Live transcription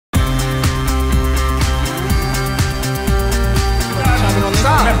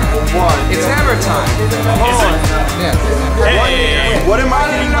Hey, what am I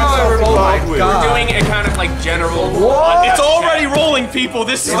getting myself involved with? We're doing a kind of like general. It's already rolling, people.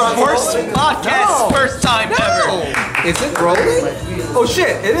 This is the first podcast, first time ever. Is it rolling? Oh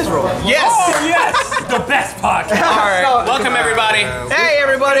shit, it is rolling. Yes. Oh yes, the best podcast. All right. Welcome everybody. Hey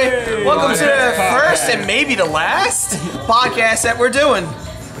everybody. Welcome to the first and maybe the last podcast that we're doing.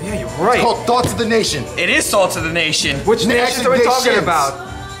 Yeah, you're right. It's called Thoughts of the Nation. It is Thoughts of the Nation. Which nations are we talking about?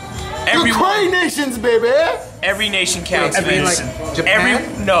 Ukraine nations, baby. Every nation counts. I mean, like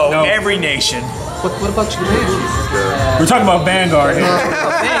Japan? Every nation. What about Japan? We're talking about Vanguard here.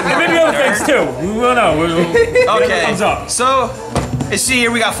 And maybe other things too. We will know. Okay. Thumbs up. So, you see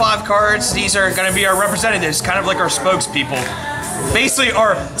here we got 5 cards. These are going to be our representatives, kind of like our spokespeople. Basically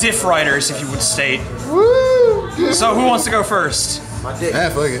our diff writers, if you would state. Woo! So who wants to go first? Yeah,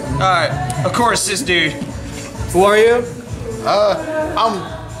 fuck it. Alright, of course this dude. Who are you?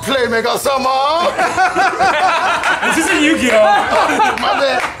 I'm Playmaker Summer. This isn't Yu-Gi-Oh! My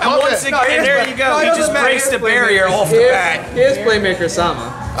bad. And once again, there you go. He just breaks the barrier off the bat. Here's Playmaker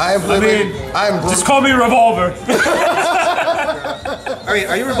Sama. I am Playmaker. I am Just call me Revolver.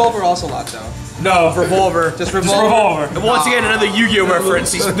 Are you Revolver or Ocelot though? No, Revolver. Just just Revolver? Revolver. And once again, another Yu-Gi-Oh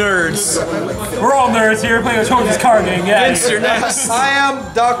reference. These nerds. We're all nerds here playing a children's card game. Yeah. Vince, you're next. I am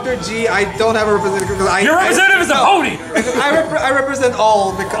Dr. G. I don't have a representative because Your representative is a pony. I represent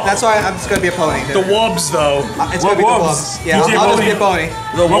all. That's why I'm just gonna be a pony. The Wubs, though. It's gonna be the Wubs. Yeah, DJ I'll just be a Pony.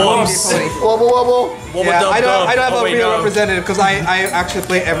 pony. The Wubs. Wubs. Wubble wubble. Yeah, I don't have a real no. representative because I actually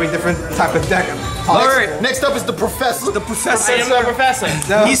play every different type of deck. Alright. Next up is the professor. The professor. I am the professor.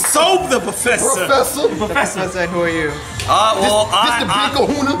 No. He's so the professor. Professor. Professor, who are you? Well,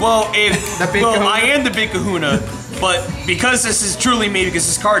 This the big kahuna. I am the big kahuna, but because this is truly me, because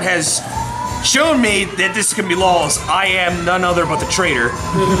this card has shown me that this can be laws, I am none other but the traitor.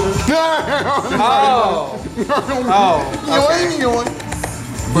 Oh. Okay.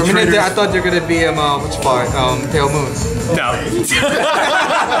 For a minute there, I thought you were gonna be which part? Pale Moon. No.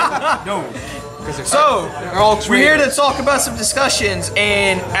 No. So, They're all we're here traitors. to talk about some discussions,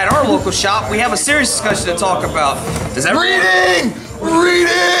 and at our local shop, we have a serious discussion to talk about. Does everyone?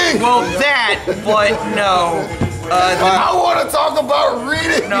 Reading. Well, that, but no. I want to talk about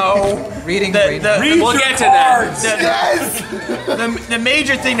reading. No. Reading. Read We'll your get to that. cards. Yes. The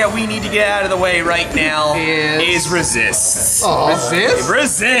major thing that we need to get out of the way right now is resists. Resist?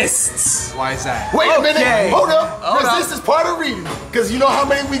 Resists. Why is that? Wait a minute. Okay. Hold up. Hold up. Resist is part of reading. Because you know how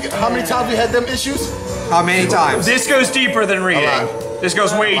many times we had them issues? How many times? This goes deeper than reading. This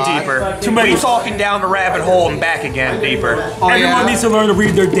goes way deeper. Too many. We're talking down the rabbit hole and back again deeper. Everyone needs to learn to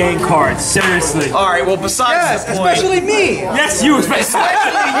read their dang cards. Seriously. All right. Well, besides Yes, the point, especially me. Yes, you especially.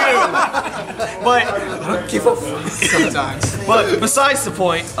 but Give up sometimes. but besides the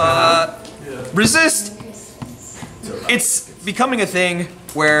point, resist. It's becoming a thing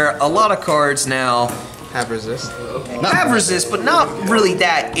where a lot of cards now Have resist. have resist, but not really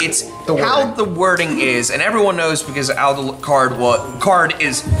that. It's how the wording is, and everyone knows because how the card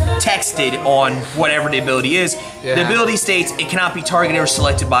is texted on whatever the ability is. Yeah. The ability states it cannot be targeted or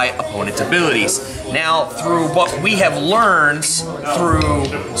selected by opponent's abilities. Now, through what we have learned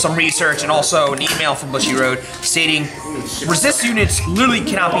through some research and also an email from Bushy Road stating resist units literally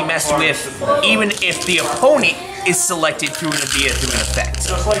cannot be messed with, even if the opponent is selected through an effect.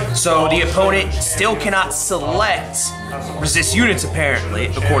 So the opponent still cannot select resist units apparently,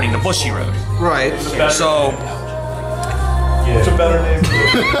 according to Bushy Road. Right. So What's a better name?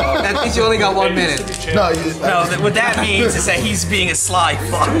 That means you only got 1 minute. No, what that means is that he's being a sly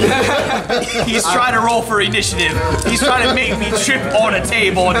fuck. He's trying to roll for initiative. He's trying to make me trip on a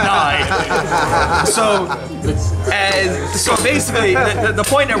table and die. So basically, the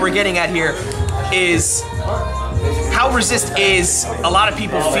point that we're getting at here is how resist is. A lot of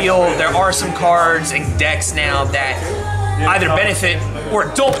people feel there are some cards and decks now that either benefit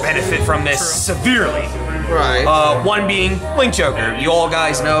or don't benefit from this severely. Right. One being Link Joker. You all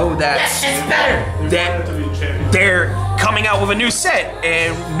guys know that they're coming out with a new set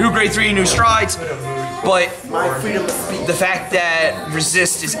and new grade 3, new strides. But the fact that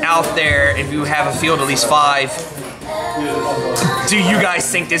resist is out there, if you have a field at least 5, do you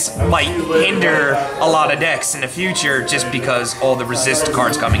guys think this might hinder a lot of decks in the future just because all the resist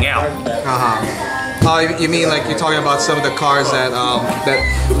cards coming out? You mean like you're talking about some of the cards that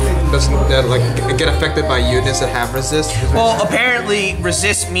like get affected by units that have resist? Well, apparently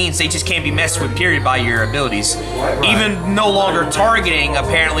resist means they just can't be messed with, period, by your abilities. Even no longer targeting,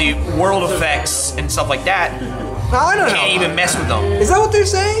 apparently world effects and stuff like that I don't know. can't even mess with them. Is that what they're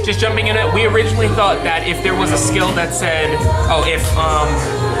saying? Just jumping in it, we originally thought that if there was a skill that said, oh, if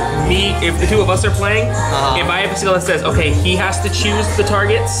if the two of us are playing, if I have a skill that says, okay, he has to choose the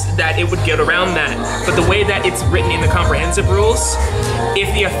targets, that it would get around that. But the way that it's written in the comprehensive rules,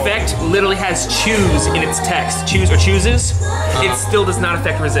 if the effect literally has choose in its text, choose or chooses, it still does not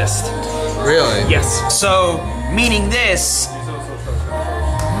affect resist. Really? Yes. So, meaning this,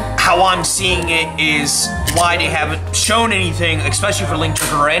 how I'm seeing it is why they haven't shown anything, especially for Link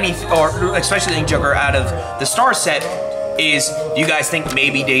Joker or especially Link Joker out of the Star set, is do you guys think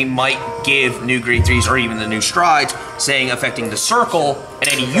maybe they might give new grade 3s or even the new strides saying affecting the circle and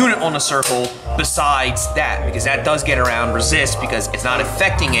any unit on the circle besides that, because that does get around resist because it's not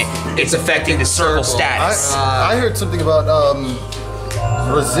affecting it, it's affecting the circle status. I heard something about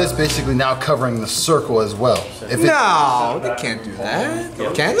resist basically now covering the circle as well. No, they can't do that.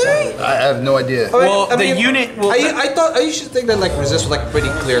 Can they? I have no idea. Well, the unit. Well, I used to think that like resist was like pretty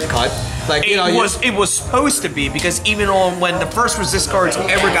clear cut. Like it was supposed to be, because even on when the first resist cards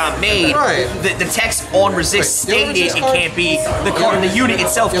ever got made, the text on resist stated it can't be the unit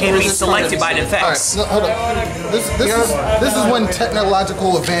itself can't be selected by the effects. All right, hold up. This is when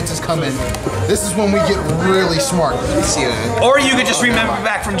technological advances come in. This is when we get really smart. See that? Or you could just remember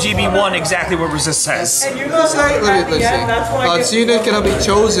back from GB1 exactly what resist says. Let's see. Unit cannot be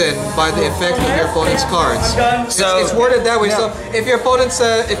chosen by the effect of your opponent's cards. So it's worded that way. Yeah. So if your opponent's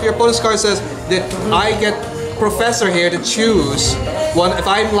card says that I get Professor here to choose one, if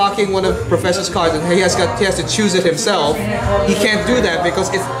I'm locking one of Professor's cards and he has to choose it himself, he can't do that because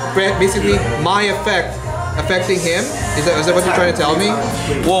it's basically my effect affecting him. Is that what you're trying to tell me?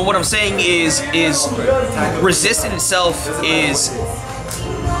 Well, what I'm saying is resist in itself is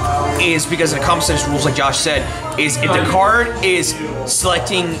because of the compensation rules, like Josh said, is if the card is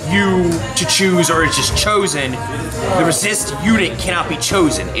selecting you to choose or is just chosen, the resist unit cannot be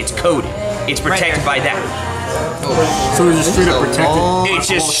chosen. It's coded. It's protected by that. So it's just straight up protected? It's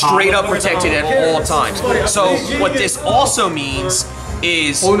just straight up protected at all times. So what this also means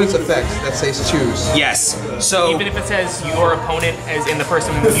is opponent's effect that says choose. Yes. So even if it says your opponent, as in the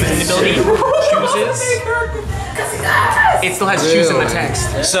person who's using the ability, chooses, it still has choose in the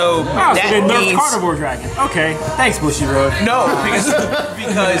text. So that means carnivore dragon. Okay, thanks, Bushy Road. No,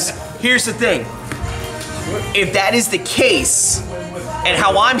 because here's the thing. If that is the case, and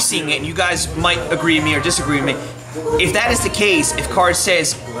how I'm seeing it, and you guys might agree with me or disagree with me, if that is the case, if card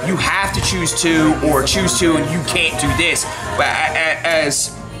says you have to choose two or choose two and you can't do this,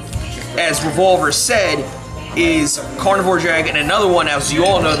 as Revolver said, is Carnivore Dragon, and another one, as you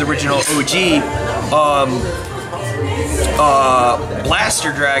all know, the original OG,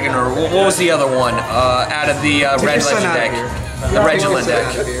 Blaster Dragon, or what was the other one out of the Red Legend deck? The Legend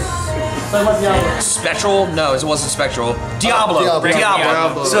deck. Spectral? No, it wasn't Spectral. Diablo.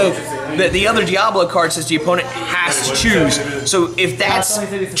 So the other Diablo card says the opponent has to choose. So if that's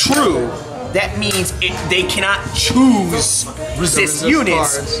true, that means they cannot choose resist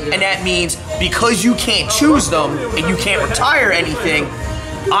units, and that means because you can't choose them and you can't retire anything,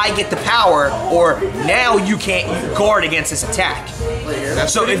 I get the power, or now you can't guard against this attack.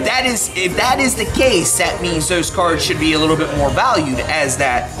 So if that is the case, that means those cards should be a little bit more valued as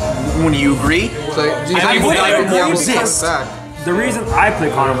that. Wouldn't you agree? More resist. The reason I play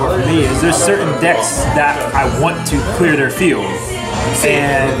Carnivore for me is there's certain decks that I want to clear their field.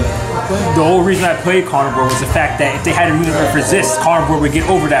 And the whole reason I played Carnivore was the fact that if they had a unit of resist, Carnivore would get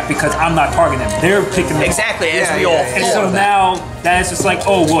over that because I'm not targeting them. They're picking them exactly as we all. And so now that it's just like,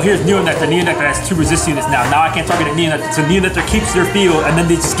 oh well, here's Neonectar. Neonectar has 2 resist units now. Now I can't target a Neonectar. So Neonectar keeps their field, and then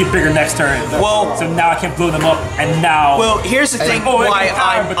they just get bigger next turn. Well, so now I can't blow them up, and now. Well, here's the thing. But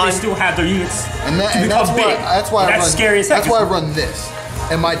they still have their units. And that's why I run this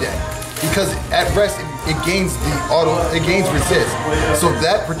in my deck, because at rest it gains resist. So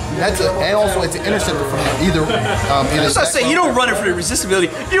and also it's an interceptor from either. As I say, you don't run it for the resist ability.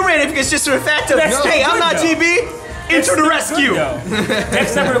 You ran it because it's just a fact of hey, I'm not GB. Into the rescue!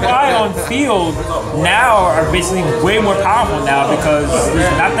 Decks that rely on field now are basically way more powerful now because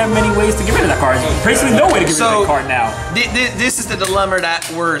there's not that many ways to get rid of that card. Basically no way to get rid of that card now. This is the dilemma that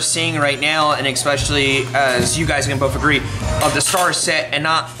we're seeing right now, and especially as you guys can both agree, of the Star set, and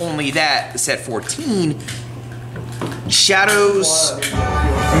not only that, the set 14, Shadows,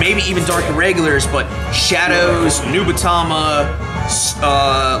 maybe even Dark Irregulars, but Shadows, Nubatama,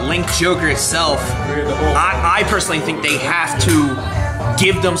 Link Joker itself, I personally think they have to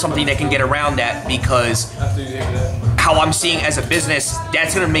give them something that can get around that, because how I'm seeing as a business,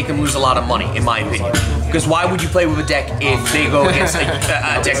 that's going to make them lose a lot of money, in my opinion. Because why would you play with a deck if they go against a deck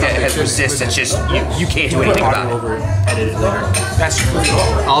that has resist that's just, you can't do anything about it. Edit it later. That's true.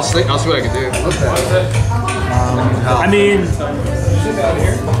 I'll see what I can do. I mean,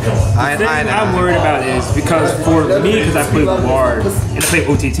 The thing I'm worried about is because for me, because I play Luard and I play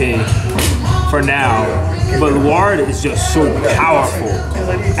OTT for now, but Luard is just so powerful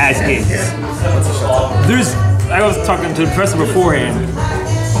as is. I was talking to the person beforehand.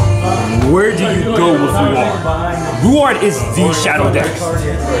 Where do you go with Luard? Luard is the shadow deck.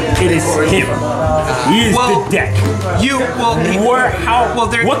 It is him. He is the deck.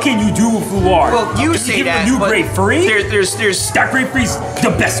 What can you do with Luard? Well, you say that, new grade 3? There's that grade 3 is the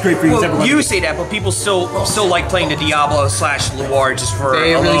best grade 3 he's ever run. You say that, but people still like playing the Diablo / Luard just for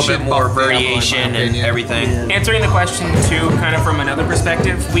a little bit more variation and everything. Answering the question too, kind of from another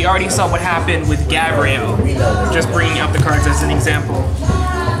perspective, we already saw what happened with Gavriel. Just bringing out the cards as an example.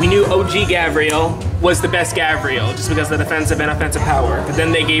 We knew OG Gavriel was the best Gavriel just because of the defensive and offensive power, but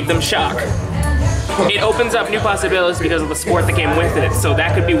then they gave them Shock. It opens up new possibilities because of the support that came with it, so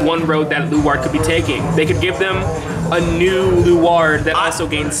that could be one road that Luard could be taking. They could give them a new Luard that also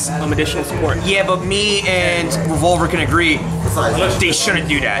gains some additional support. Yeah, but me and Revolver can agree, they shouldn't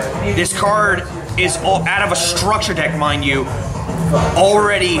do that. This card is all out of a structure deck, mind you,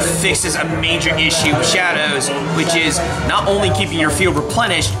 already fixes a major issue with Shadows, which is not only keeping your field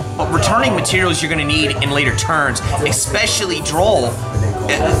replenished, but returning materials you're going to need in later turns, especially Droll.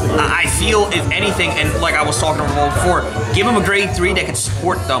 I feel, if anything, and like I was talking about before, give him a grade 3 that can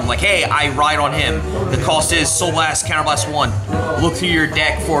support them. Like, hey, I ride on him. The cost is Soul Blast, Counterblast 1. Look through your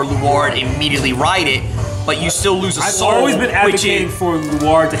deck for Luard, immediately ride it, but you still lose a soul. I've always been advocating for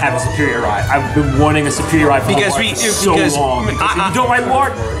Luard to have a superior ride. I've been wanting a superior ride for Luard for so long. Because if you don't ride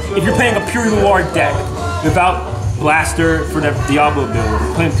Luard, if you're playing a pure Luard deck without Blaster for the Diablo build, if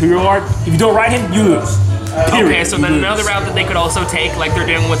you're playing pure Luard, if you don't ride him, you lose. Period. Okay, so then another route that they could also take, like they're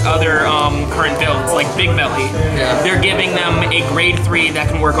doing with other current builds, like Big Belly, they're giving them a grade 3 that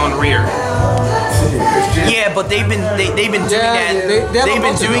can work on rear. Yeah, but they've been doing that. They've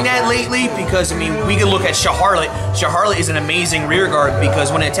been doing that lately because I mean we can look at Shaharlet. Shaharlet is an amazing rear guard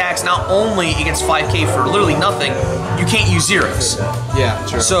because when it attacks, not only it gets 5k for literally nothing, you can't use zeros. Yeah,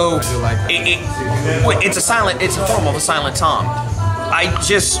 true. So it's a form of a silent Tom. I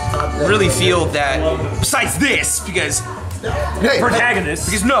just really feel that besides this, because protagonist.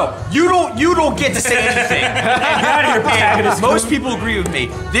 Because no, you don't get to say anything. And most people agree with me.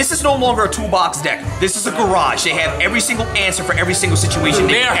 This is no longer a toolbox deck. This is a garage. They have every single answer for every single situation.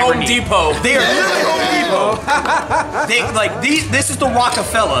 They are Home Depot. They are literally Home Depot. This is the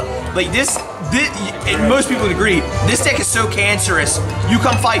Rockefeller. Like this, and most people would agree. This deck is so cancerous. You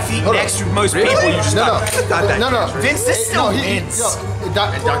come 5 feet next to most people, you just no. Vince, this still Vince.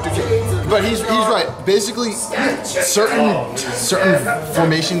 Dr. J. But he's right. Basically, certain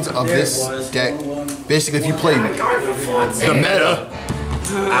formations of this deck. Basically, if you play the meta.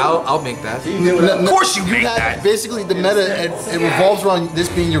 I'll make that. Of course you make that. Basically, the meta, it revolves around this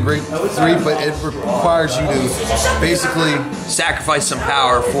being your grade 3, but it requires you to basically sacrifice some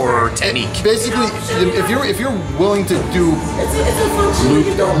power for technique. Basically, if you're willing to do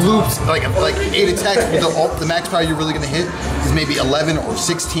loops like 8 attacks, but the max power you're really going to hit is maybe 11 or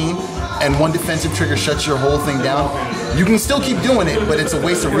 16, and 1 defensive trigger shuts your whole thing down. You can still keep doing it, but it's a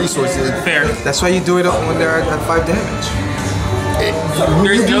waste of resources. Fair. That's why you do it when they're at 5 damage.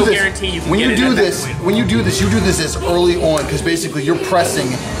 There's no guarantee you can when get you do this, when you do this, as early on because basically you're pressing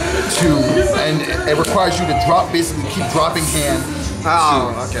and it requires you to keep dropping hand.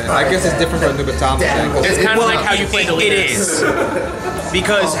 Oh, okay. I guess it's different from Nubatama. It's kind of like how you play the leaders. It is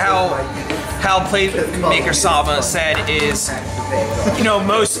because how Playmaker Sava said is, you know,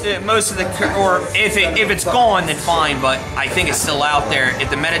 most of the, or if it's gone then fine, but I think it's still out there. If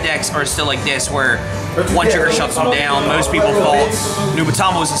the meta decks are still like this where 1 trigger shuts them down, most people thought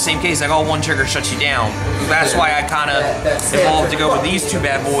Nubatama was the same case, like, oh, 1 trigger shuts you down. That's why I kind of evolved to go with these 2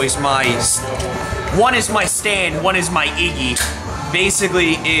 bad boys. One is my stand, one is my Iggy.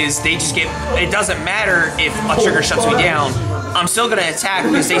 Basically is they just get, it doesn't matter if a trigger shuts me down, I'm still gonna attack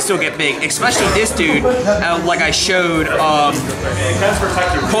because they still get big. Especially this dude, like I showed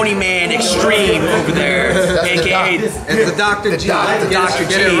Ponyman Extreme over there, aka the Dr. G. Dr.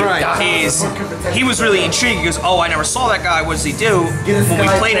 G he was really intrigued. He goes, oh, I never saw that guy. What does he do? When we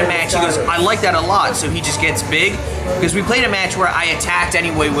played a match, he goes, I like that a lot. So he just gets big. Because we played a match where I attacked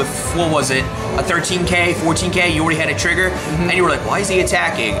anyway with, what was it, a 13k, 14k, you already had a trigger, and you were like, why is he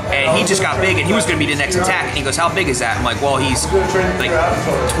attacking? And he just got big, and he was going to be the next attack, and he goes, how big is that? I'm like, well, he's he's like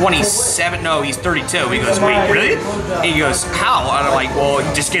 27. No, he's 32. He goes, wait, really? He goes, how? And I'm like, well,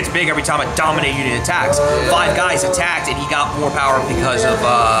 he just gets big every time a dominate unit attacks. 5 guys attacked, and he got more power because of.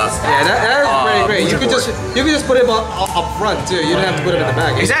 Yeah, that's pretty great. You could just put him up front too. You don't have to put him in the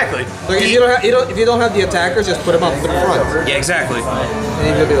back. Exactly. Like if you don't have the attackers, just put him up in front. Yeah, exactly. And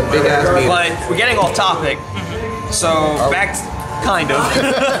he's gonna be a big ass beat. But we're getting off topic. So back, kind of.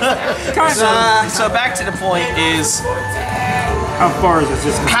 So back to the point is. How far is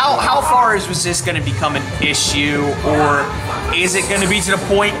resist? How far is resist going to become an issue, or is it going to be to the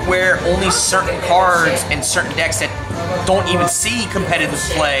point where only certain cards and certain decks that don't even see competitive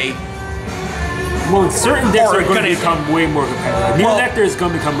play? Well, certain decks are going to become way more competitive. New Nectar is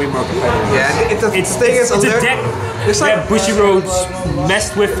going to become way more competitive. Yeah, it's a deck that Bushiroad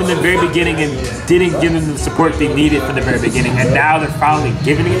messed with from the very beginning and didn't give them the support they needed from the very beginning, and now they're finally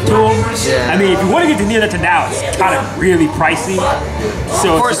giving it to them. Yeah. I mean, if you want to get to New Nectar now, it's kind of really pricey.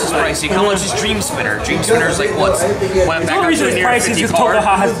 So of course it's pricey. How much is Dream Spinner? Dream Spinner is like what? The only reason it's pricey is because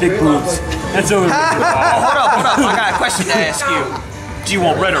Togaha has big boobs. That's all. Hold up. I got a question to ask you. Do you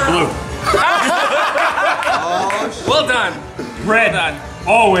want red or blue? Well done. Red. Well done.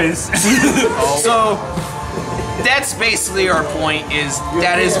 Always. So that's basically our point.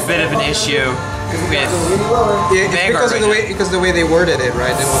 That is a bit of an issue with because of the way they worded it,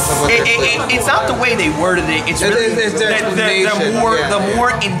 right? It's not the way they worded it. It's really the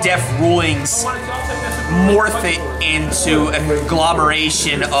more in-depth rulings morph it into a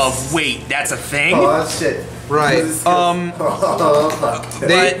conglomeration of wait, that's a thing. Oh, that's shit. Right.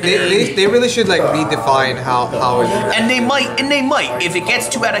 They really should like redefine how it. And they might if it gets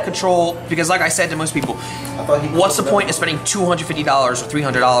too out of control, because like I said to most people, what's the point of spending $250 or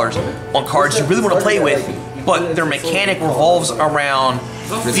 $300 on cards you really want to play with, but their mechanic revolves around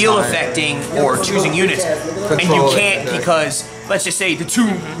field affecting or choosing units, and you can't because let's just say the 2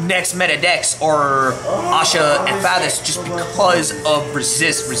 next meta decks are Asha and Fathus just because of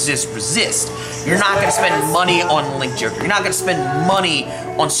resist. You're not going to spend money on Link Joker. You're not going to spend money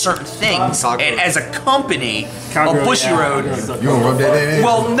on certain things. And as a company of Bushiroad, you gonna rub that in?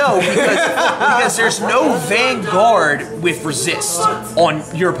 well, no, because there's no Vanguard with resist on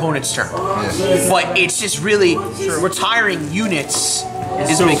your opponent's turn. Yes. But it's just really retiring units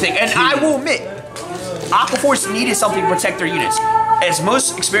is a big thing. And I will admit, Aquaforce needed something to protect their units. As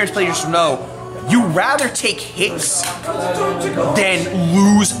most experienced players know, you rather take hits than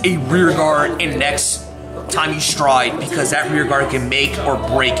lose a rear guard in the next time you stride, because that rear guard can make or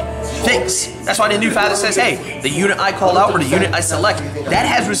break things. That's why the new Fathus says, hey, the unit I call out or the unit I select, that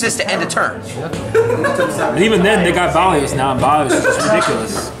has resist to end a turn. But even then, they got Voorhees now, and Voorhees is just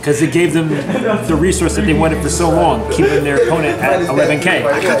ridiculous because it gave them the resource that they wanted for so long, keeping their opponent at 11k.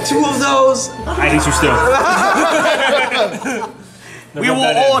 I got 2 of those. I hate you still. We will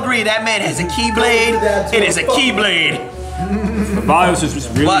all agree that man has a Keyblade. It is a Keyblade. Voorhees is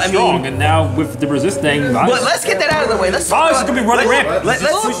really strong, and now with the resist thing, but let's get that out of the way. Let's Voorhees is gonna be running rampant. Let's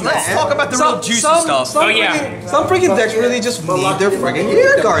talk about the real juicy stuff. Some freaking decks really just need their freaking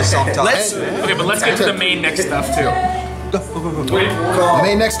rear guard sometimes. Okay, but let's get to the main next stuff too. The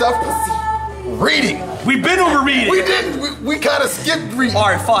main next stuff? Reading. We've been over reading. We didn't. We kind of skipped reading. All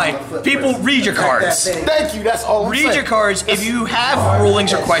right, fine. People, read your cards. Thank you. That's all I'm saying. Read your cards. If you have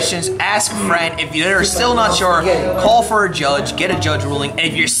rulings or questions, ask a friend. If you're still not sure, call for a judge. Get a judge ruling. And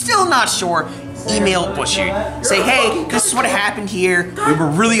if you're still not sure, email Bushy. Say, hey, this is what happened here. We were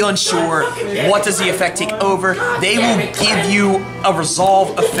really unsure. What does the effect take over? They will give you a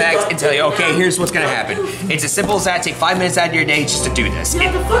resolve effect and tell you, okay, here's what's going to happen. It's as simple as that. Take 5 minutes out of your day just to do this.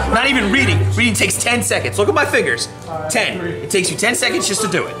 Not even reading. Reading takes 10 seconds. Look at my fingers. 10. It takes you 10 seconds just to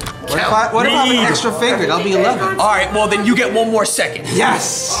do it. What if I have an extra finger? That'll be 11. All right, well, then you get 1 more second.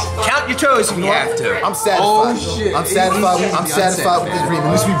 Yes. Count your toes if you have to. I'm satisfied. Oh, shit. I'm satisfied with this reading.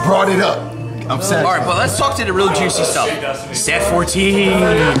 At least we brought it up. I'm satisfied. All right, but let's talk to the real juicy stuff. Set 14.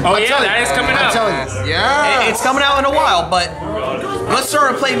 Oh yeah, that is coming out. I'm telling you. Yeah. It's coming out in a while, but let's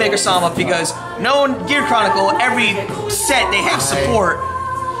start with Playmaker Sama, because knowing Gear Chronicle, every set they have support.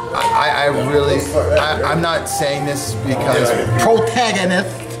 I'm not saying this because protagonist.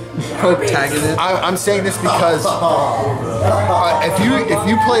 I'm saying this because if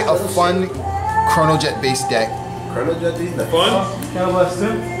you play a fun Chronojet based deck,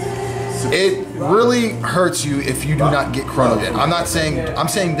 it really hurts you if you do not get Chronojet. I'm saying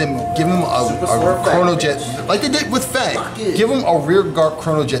give them a Chronojet like they did with Fang. Give them a rear guard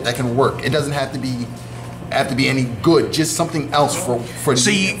Chronojet that can work. It doesn't have to be have to be any good. Just something else for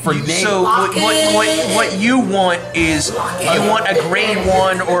name. So what you want is you want a grade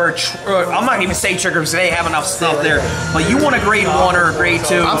 1 or I'm not even say trigger because they have enough stuff there, but you want a grade 1 or a grade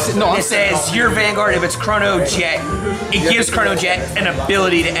 2. It says your Vanguard, if it's Chrono Jet, it gives Chrono Jet an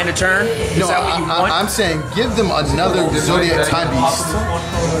ability to end a turn. Is that what you want? I'm saying give them another Zodiac Time Beast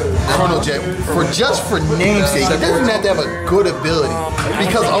Chrono Jet for namesake. It doesn't have to have a good ability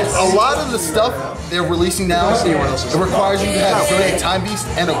because a lot of the stuff they're releasing now, it requires you to have Zodiac Time Beast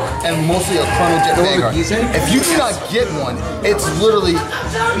and mostly a Chrono Jet Vanguard. If you do not get one, it's literally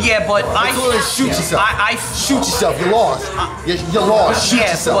shoot yourself. Shoot yourself. You lost. You lost. Shoot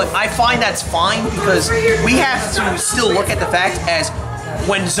yourself. But I find that's fine because we have to still look at the fact as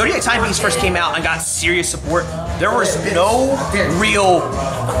when Zodiac Time Beast first came out and got serious support, there was no real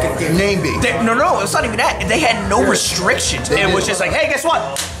name beat. No, it's not even that. They had no restrictions. It was just like, hey, guess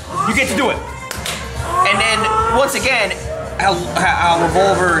what? You get to do it. And then once again, how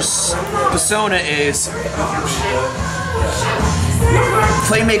Revolver's persona is,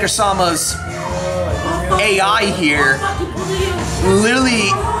 Playmaker Sama's AI here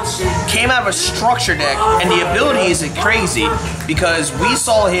literally came out of a structure deck, and the ability is crazy because we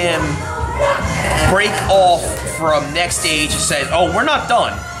saw him break off from next stage and said, oh, we're not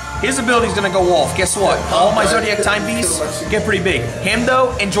done. His ability's gonna go off. Guess what? All my Zodiac Time Beasts get pretty big. Him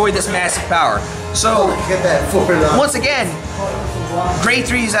though, enjoy this massive power. So, once again, grade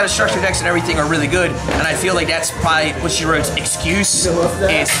 3s out of structure decks and everything are really good, and I feel like that's probably Bushiroad's excuse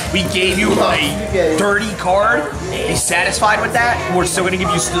is we gave you a dirty card, be satisfied with that, we're still gonna give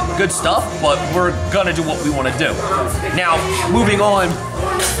you good stuff, but we're gonna do what we wanna do. Now, moving on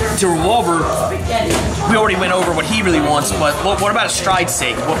to Revolver, we already went over what he really wants, but what about a stride's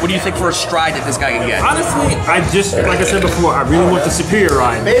sake? What do you think for a stride that this guy can get? Honestly, like I said before, I really want the superior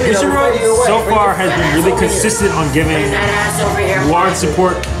ride. Bushiroad so far has been really consistent on giving Ward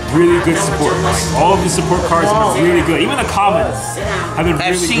support, really good support. All of the support cards have been really good. Even the commons have been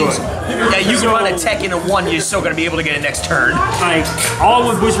really good. Yeah, you can run a tech into 1, you're still going to be able to get it next turn. Like, all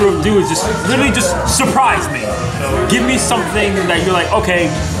what Bushiroad do is just literally just surprise me. Give me something that you're like, okay,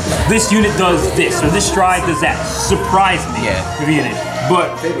 this unit does this, or this stride does that. Surprise me with the unit.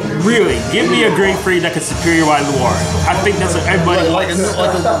 But really, give me a grade 3 that can superior wide Luar. I think that's what everybody wants.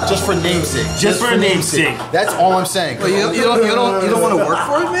 Just for namesake. Just for namesake. That's all I'm saying. Well, you don't want to work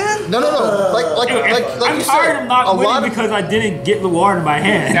for it, man? No. Like I'm you tired said, of not winning because I didn't get Luar in my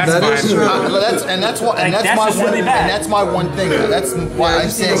hand. That's true. That's my one thing. That's why I'm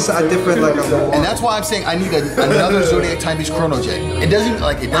saying a different and that's why I'm saying I need another Zodiac Time Beast Chrono Jet. It doesn't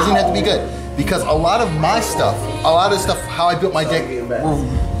have to be good. Because a lot of my stuff, how I built my deck,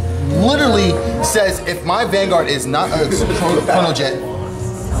 literally says if my Vanguard is not a Chrono Jet,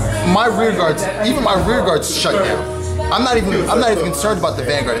 my rear guards shut down. I'm not even concerned about the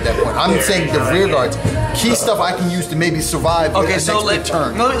Vanguard at that point. I'm saying the rear guards, key stuff I can use to maybe survive the next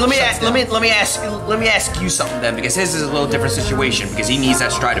turn. Let me ask you something then, because his is a little different situation because he needs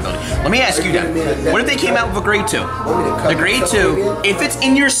that stride ability. Let me ask you then, what if they came out with a grade 2? The grade 2, if it's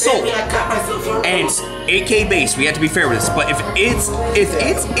in your soul and it's 8K base, we have to be fair with this, but if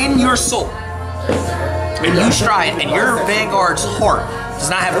it's in your soul and you stride and your Vanguard's heart does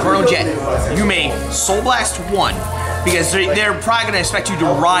not have Chrono Jet, you may Soul Blast 1. Because they're probably going to expect you to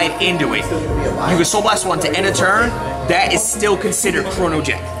ride into it. You can Soul Blast 1 to end a turn, that is still considered Chrono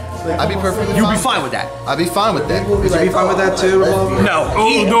Jet. I'd be perfectly fine. You'd be fine with that. I'd be fine with that. Would you be fine with that too, Revolver? No.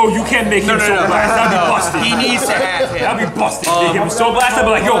 No, you can't make him Soul Blast. That'd be busted. He needs to have him. That'd be busted. They give him Soul Blast, I'd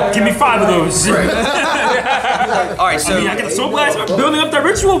be like, yo, give me 5 of those. Alright, so... I get the Soul Blast, building up that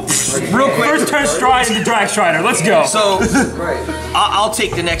ritual. Real quick. First turn stride and the Drag Strider. Let's go. So, I'll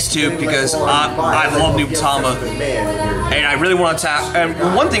take the next 2 because I love Nubutama. And I really want to tap. And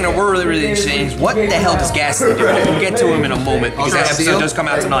one thing that we're really interested in is what the hell does Gaston do? We'll get to him in a moment because that episode does come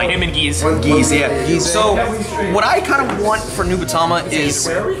out tonight. Him and Geese. So, what I kind of want for Nubutama is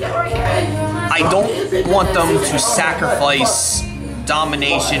I don't want them to sacrifice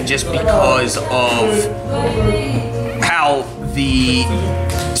domination just because of how the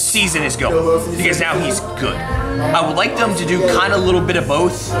season is going. Because now he's good. I would like them to do kind of a little bit of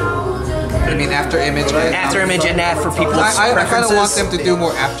both. I mean, after image, right? After image and that for people's preferences. I kind of want them to do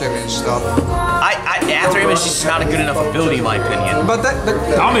more after image stuff. After image is just not a good enough ability, in my opinion. But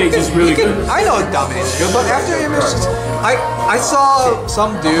Dominate is really good. I know Dominate is good, but after image, I saw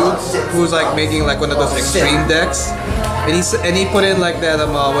some dude who's like making like one of those extreme decks, and he put in like that that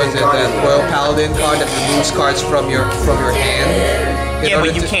Royal Paladin card that removes cards from your hand. Yeah,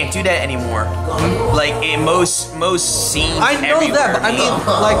 but you can't do that anymore. Like in most scenes. I know that, but I mean,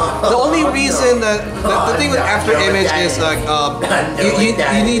 like the only reason that the thing with after image is like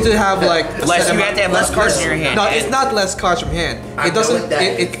you need to have like less. You have to have less cards in your hand. No, it's not less cards from hand. It doesn't.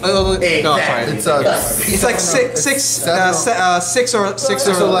 No, sorry. It's like six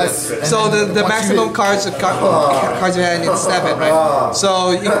or less. So the maximum cards in hand is 7, right?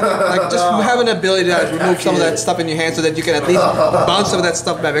 So you like just have an ability to remove some of that stuff in your hand so that you can at least bounce some of that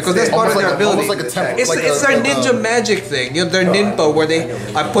stuff back because that's part of their ability. It's their ninja magic thing. You know, their ninpo where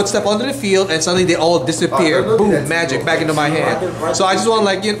I put stuff onto the field and suddenly they all disappear. Boom, magic back into my hand. So I just want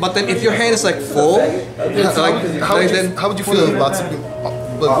like, but then if your hand is like full, how would you feel about something?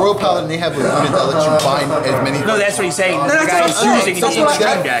 But Royal Paladin, they have a unit that lets you bind as many. No, that's what he's saying. The guy is using the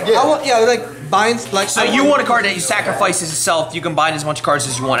extreme deck. Like binds like. So you want a card that you sacrifices itself. You can bind as much cards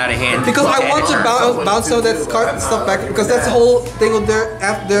as you want out of hand. Because I want to bounce some of that card stuff back. Because that's the whole thing with their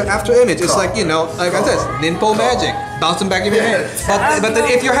after image. It's like like I said, ninpo magic. Bounce them back in your hand. But then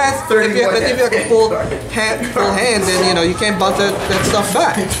if your hand, if you have a full hand, then you can't bounce that stuff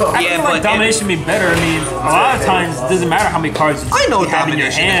back. I feel like domination would be better. I mean, a lot of times it doesn't matter how many cards you have in your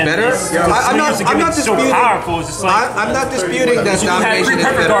hand. Better. I'm not disputing. I'm not disputing that domination is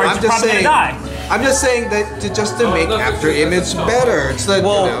better. I'm just saying that just to make after image better. It's like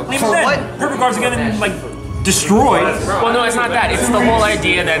perfect cards are getting like destroyed. Well, no, it's not that. It's the whole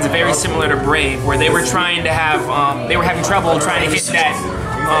idea that's very similar to Brave, where they were trying to have, they were having trouble trying to get that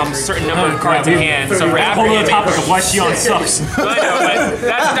certain number of cards in hand. So for after image, topic of why Shion sucks. I know, but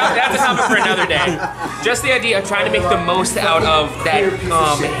that's a topic for another day. Just the idea of trying to make the most out of that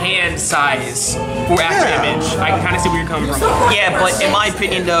hand size for after image. I can kind of see where you're coming from. Yeah, but in my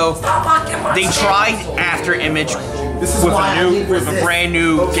opinion, though, they tried after image with a brand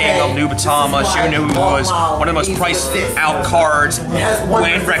new gang of Nubatama. Shunu was one of the most priced out cards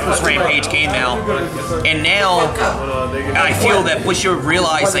when Reckless Rampage came out, and now I feel that Bushido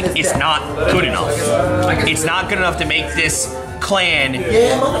realized like it's not good enough. It's not good enough to make this clan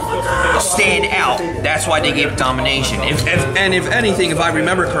stand out. That's why they gave it domination. If anything, if I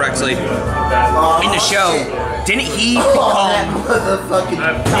remember correctly, in the show, didn't he become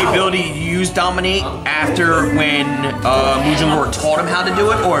the ability to use dominate after when Mugen Lord taught him how to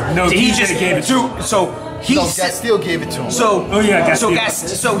do it, or no? Did he just gave it to? So he Still gave it to him. So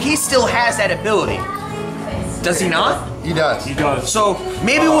so he still has that ability. Does he not? He does. He does. So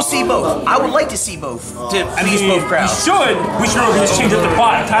maybe we'll see both. I would like to see both. To appease both crowds. We should just change up the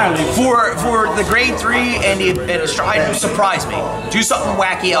plot entirely. For the grade 3 and the stride, surprise me. Do something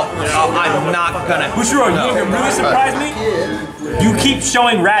wacky. I'm not gonna. Bushiro, you know what really surprised me? You keep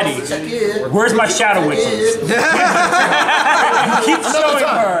showing Ratty. Where's my Shadow Witches? You keep showing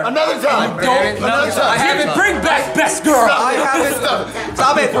her. Another time. I haven't bring back best girl. I haven't.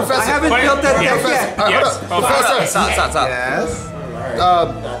 Stop it, Professor. I haven't built that deck yet. Yes. Professor. Stop. Yes.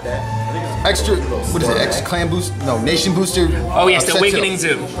 Extra, what is it? Extra clan boost? No, nation booster. Oh yes, the Awakening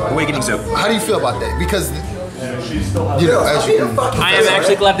Zoo. Awakening Zoo. How do you feel about that? Because as you can. I am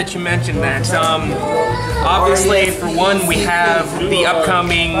actually glad that you mentioned that. Obviously, for one, we have the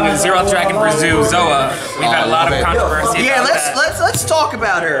upcoming Zero Dragon Brazil Zoa. We've had a lot of controversy. Yeah, let's talk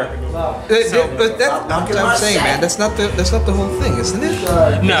about her. I'm saying, man, that's not the whole thing, isn't it?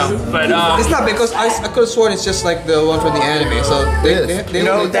 No, but it's not because I could have sworn it's just like the one from the anime. So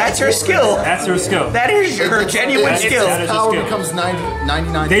that's her skill. That's her skill. That is her genuine skill. Power becomes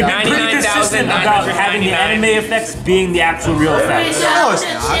 99,000. They've been pretty consistent about having the anime effects being the actual real effects. No, it's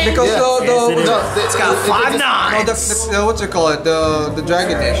not because it's got 5 nines. No, what's it called? The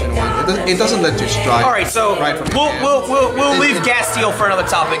Dragon Nation one. It doesn't let you strike. All right, so right from we'll leave Gasteel for another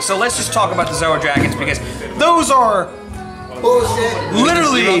topic. So let's just talk about the Zoa Dragons because those are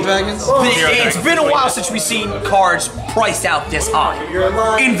literally. It's been a while since we've seen cards priced out this high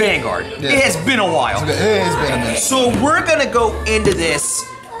in Vanguard. Yeah. It has been a while. It has been a minute. So we're gonna go into this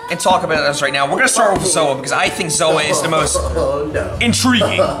and talk about this right now. We're gonna start with Zoa because I think Zoa is the most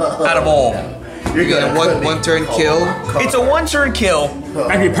intriguing out of all. You're gonna one turn kill. It's a 1-turn kill.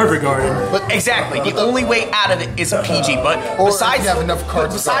 That'd be a perfect garden. But exactly, the only way out of it is a PG. But besides, have enough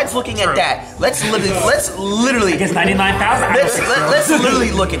cards. Besides looking at that, let's literally. I guess 99,000. Let's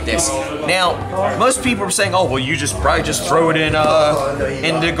literally look at this. Now, most people are saying, "Oh, well, you probably just throw it in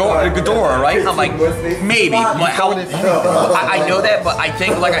the Ghidorah, right?" I'm like, maybe. But how? I know that, but I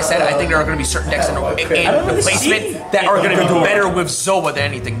think, like I said, I think there are going to be certain decks in the placement that are going to be better with Zoa than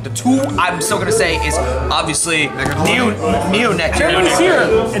anything. The two I'm still going to say is obviously Neo Nectar. see her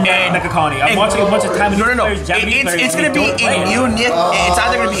in Mecha Colony. I'm watching a bunch of Taiwanese players, Japanese players. It's going to be it's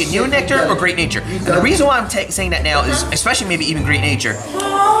either going to be a new Nectar or Great Nature. And the reason why I'm saying that now is, especially maybe even Great Nature,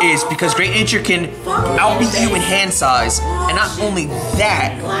 is because Great Nature can outbeat you in hand size, and not only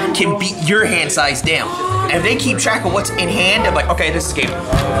that, can beat your hand size down. And if they keep track of what's in hand, I'm like, okay, this is game.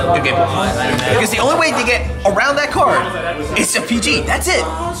 Good game. Because the only way to get around that card is a PG. That's it.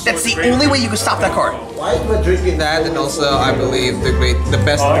 That's the only way you can stop that card. That, and also I believe the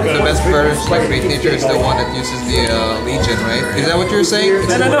best version like Great Nature is the one that uses the Legion, right? Is that what you're saying?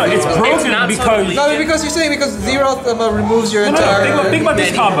 No, it's broken because because you're saying because Zero removes your entire. Think about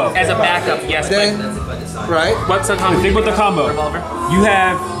this combo as a backup. Yes, right. What's the combo? Think about the combo. You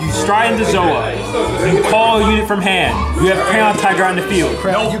stride into Zoa. You call a unit from hand. You have Crayon Tiger on the field.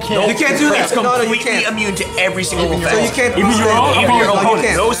 No, you can't do that. It's completely immune to every single effect. So you can't. Even your own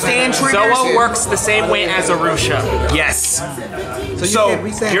opponent. No stand triggers. Zoa works the same way as Arusha. Yes. So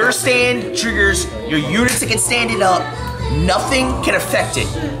your stand triggers, your units that can stand it up, nothing can affect it.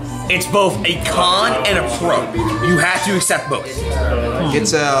 It's both a con and a pro. You have to accept both.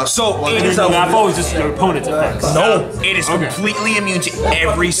 It's a I've always just your opponent's effects. No, it is completely immune to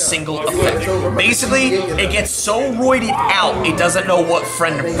every single effect. Basically, it gets so roided out, it doesn't know what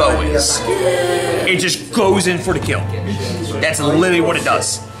friend or foe is. It just goes in for the kill. That's literally what it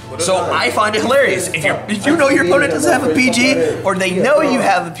does. So I find it hilarious. If you know your opponent doesn't have a PG, or they know you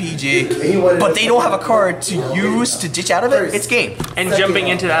have a PG, but they don't have a card to use to ditch out of it, it's game. And jumping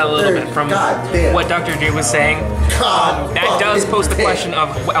into that a little bit from what Dr. J was saying, that does pose the question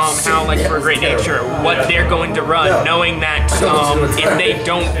of how, like for Great Nature, what they're going to run, knowing that if they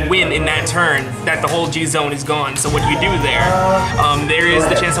don't win in that turn, that the whole G zone is gone. So what do you do there? There is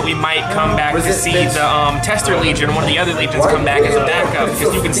the chance that we might come back to see the Tester Legion, or one of the other legions, come back as a backup,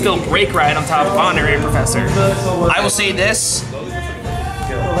 because you can still break ride on top of Honorary Professor. I will say this.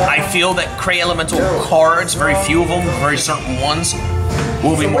 I feel that Cray Elemental cards, very few of them, very certain ones,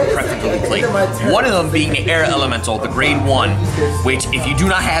 will be more preferably played. One of them being the Air Elemental, the Grade 1, which if you do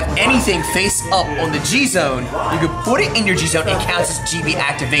not have anything face up on the G Zone, you can put it in your G Zone, it counts as GB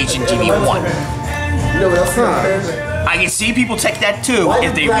activation, GB1. I can see people take that too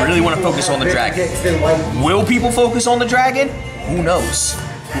if they really want to focus on the dragon. Will people focus on the dragon? Who knows?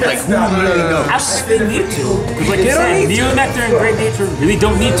 Like, who really knows? I think they need to. Like you said, Neo Nectar and Great Nature really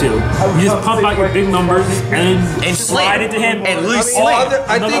don't need to. You just pump out your big numbers and slide it to him. And lose slam.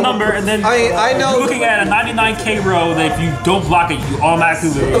 Another number, and then I know you're looking at a 99k row that if you don't block it, you automatically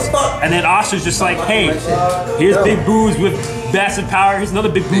lose. And then Ostra's just like, hey, here's Big Boo's with massive power. Here's another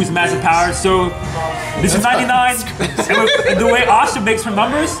Big Boo's with massive power. So this is 99. And the way Astra makes her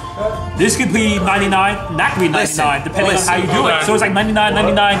numbers, this could be 99, and that could be 99, depending on how you do it. So it's like 99,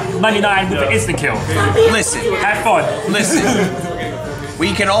 99, 99 with the instant kill. Listen. Have fun. Listen.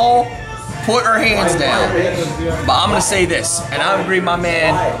 We can all put our hands down, but I'm gonna say this, and I agree my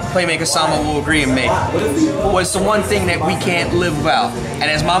man, Playmaker Sama will agree with me. What's the one thing that we can't live without? And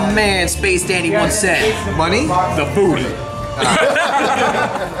as my man Space Dandy once said, money? The booty.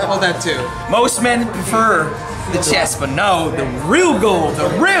 Well, that too. Most men prefer the chest, but no, the real gold, the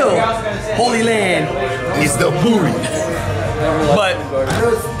real Holy Land is the booty. But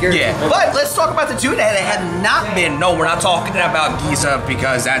yeah, but let's talk about the two that have not been. No, we're not talking about Giza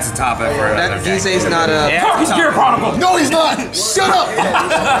because that's a topic for another day. Giza is not a. Yeah, he's Gear Chronicle. No, he's not. Shut up.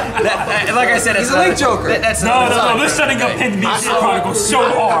 Like I said, he's a link joker. That's no. They're setting up him to be Gear Chronicle so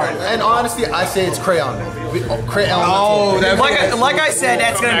hard. And honestly, I say it's Crayon. Like I said,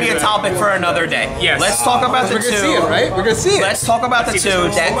 that's going to be a topic for another day. Yes. Let's talk about the two. We're gonna see it, right? We're gonna see it. Let's talk about the two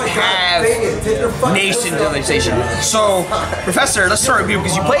that have nation civilization. So, Professor, let's start with you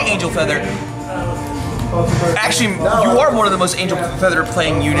because you play Angel Feather. Actually, you are one of the most Angel Feather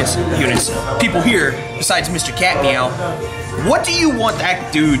playing units. People here, besides Mr. Cat Meow. What do you want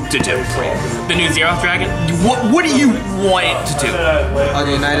that dude to do? The new Zeroth Dragon? What do you want it to do?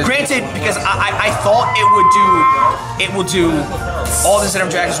 Granted, because I thought it will do all the Zenom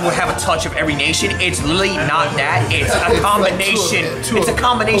Dragons would have a touch of every nation. It's literally not that. It's a combination. It's a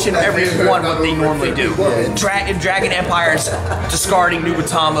combination of every one what they normally do. Dragon Empires discarding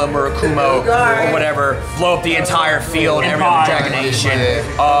Nubatama, Murakumo, or whatever, blow up the entire field, every other Dragon Nation.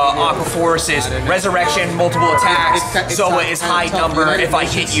 Aqua Forces, Resurrection, multiple attacks. Zoa is high number. If I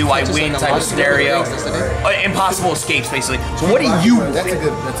hit you, I win type of scenario. Impossible escapes, basically. So what do you want?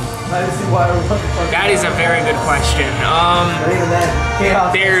 That is a very good question.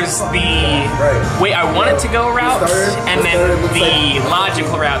 There's the way I want it to go route, and then the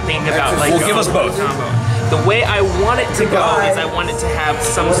logical route thing about like. Well, give us both. Combo. The way I want it to go is I want it to have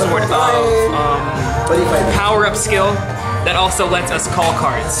some sort of power-up skill that also lets us call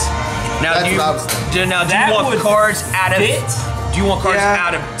cards. Now, do you want cards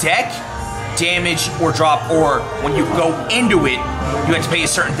out of deck, damage, or drop, or when you go into it, you have to pay a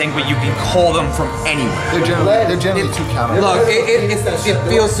certain thing, but you can call them from anywhere. They're generally two counters. Look, it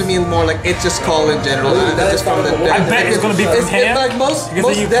feels to me more like it's just call in general. Just from the I bet it's going to be from hand. Like most then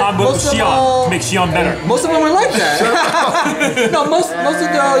you combo with Xion to make Xion better. Most of them are like that. No, most of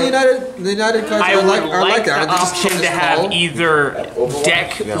the United cards are like that. The option to have either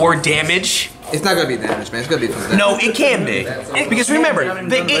deck or damage. It's not gonna be damage, man. It's gonna be from deck. No, it can be. Because remember, in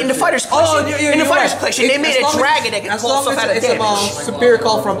the Fighters Collection, they made a dragon that can call stuff out of damage. It's a superior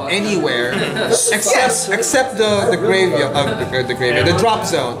call from anywhere, except the graveyard, the drop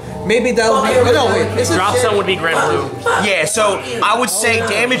zone. Maybe that'll be. Oh, no, wait. Drop zone would be red blue. Yeah, so I would say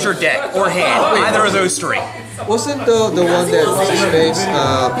damage or deck or hand. Either of those three. Wasn't the one that face the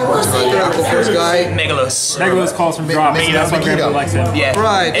Apple First guy? Megalos calls from drop. Maybe that's why Grandpa likes him. Yeah,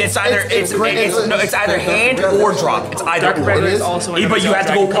 right. It's either hand or drop. It's either or. But you have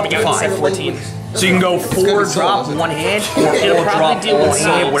to go up to 5. 14. So you can go 4 drop, 1 hand, or 4 drop, 1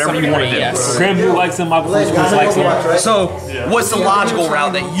 hand, whatever you want to do. Yes. Grandpa likes him. Apple First likes him. So what's the logical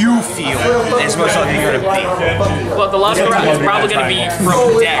route that you feel is most likely going to be? Well, the logical route is probably going to be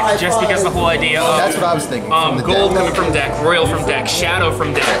from deck, just because the whole idea of that's what I was thinking. gold coming from deck, royal from deck, shadow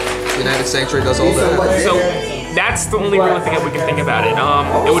from deck. United Sanctuary does all that. So that's the only real thing that we can think about it.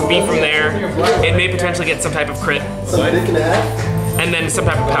 It would be from there. It may potentially get some type of crit. And then some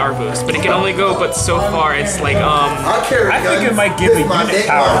type of power boost, but it can only go but so far. It's like I think it might give a unit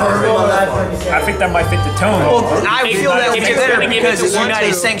power. I think that might fit the tone. I feel that would be better because it's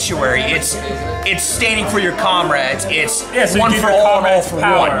United Sanctuary. It's standing for your comrades. It's one for all for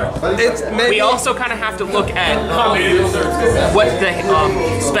one. We also kind of have to look at what the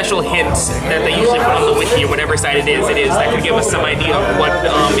special hints that they usually put on the wiki or whatever side it is that could give us some idea of what it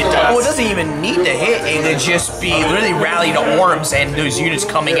does. Well, it doesn't even need to hit. It could just be literally rally to Orms and those units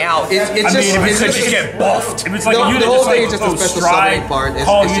coming out. It could just get buffed. If it's like a unit just like, stride,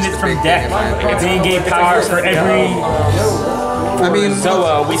 call units from deck. They gain power for every...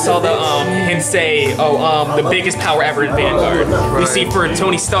 So we saw the hint say, the biggest power ever in Vanguard. We see for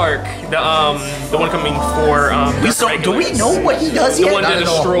Tony Stark, the one coming for. Do we know what he does yet? The one to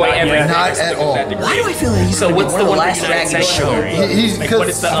destroy everything. Not at all. Why do I feel like he's so what's the one last dragon show? What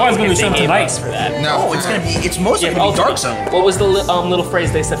is the hint they gave us for that? No, it's mostly gonna be Dark Zone. What was the little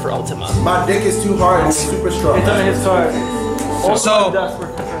phrase they said for Ultima? My dick is too hard. It's super strong. It's on his card.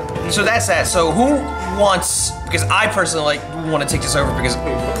 So that's that. So who wants? Because I personally want to take this over because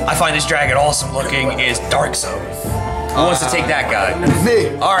I find this dragon awesome looking. Is Dark Zone? Who wants to take that guy? Me.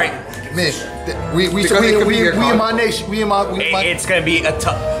 All right. Me. We in my nation. We in my. It's gonna be a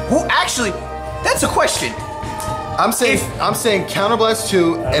tough. Who actually? That's a question. I'm saying Counterblast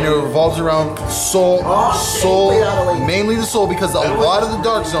 2, and it revolves around soul, mainly the soul, because a lot of the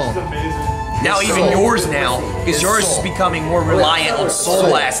Dark Zone. Now even yours because yours is becoming more reliant on soul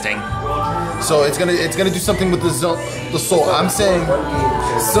blasting. So it's gonna do something with the soul. I'm saying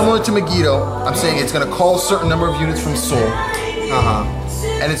similar to Megiddo. I'm saying it's gonna call a certain number of units from soul,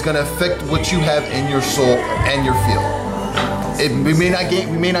 and it's gonna affect what you have in your soul and your field. We may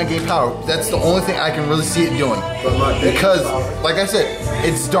not gain power. That's the only thing I can really see it doing. Because, like I said,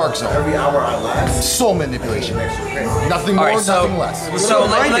 it's Dark Zone. Soul manipulation. Nothing more, nothing less. What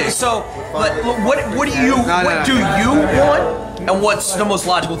do you want? And what's the most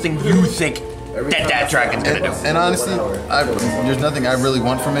logical thing you think that dragon's gonna do? And honestly, there's nothing I really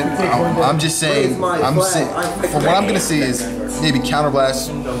want from it. I'm just saying, for what I'm gonna say is maybe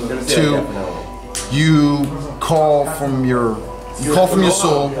Counterblast 2, you call from your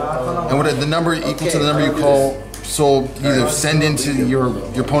soul, and what the number equal to the number you call soul, either send into your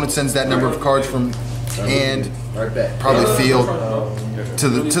opponent sends that number of cards from hand, probably field to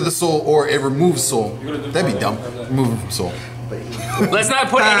the soul, or it removes soul. That'd be dumb. Remove soul. Let's not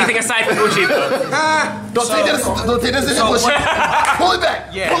put anything aside for Bushi though. Don't take this into Bushi. Pull it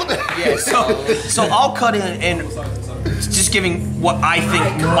back. Yeah. Pull it back. Yeah. So I'll cut in and just giving what I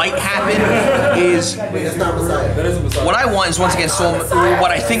think might happen is what I want is once again soul.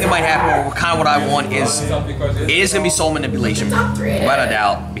 What I think it might happen, or kind of what I want is it is gonna be soul manipulation, without a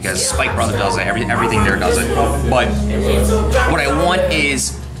doubt, because Spike Brother does it. Everything there does it. But what I want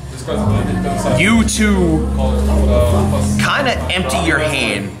is you to kind of empty your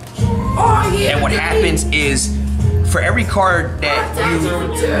hand, and what happens is for every card that you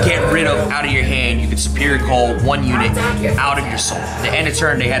get rid of out of your hand, you can superior call 1 unit out of your soul. At the end of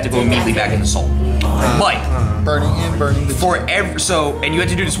turn, they have to go immediately back into soul. But burning. And you have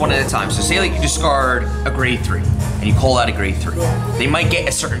to do this one at a time. So say like you discard a grade 3, and you call out a grade 3. They might get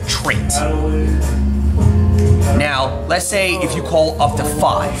a certain trait. Now, let's say if you call up to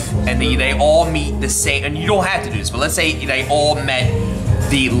 5, and they all meet the same, and you don't have to do this, but let's say they all met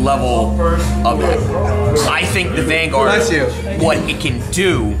the level of that. I think the Vanguard, what it can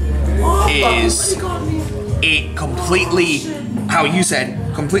do is it completely, how you said,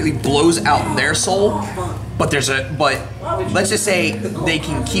 completely blows out their soul, but let's just say they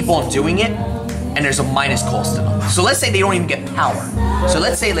can keep on doing it, and there's a minus cost to them. So let's say they don't even get power. So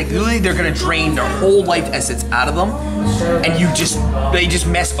let's say like literally they're gonna drain their whole life essence out of them, and they just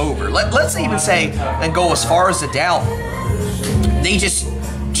mess over. Let's even say and go as far as the doubt, they just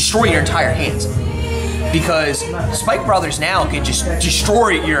destroy your entire hands. Because Spike Brothers now can just destroy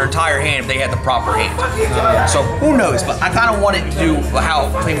your entire hand if they had the proper hand. So who knows? But I kind of wanted to do how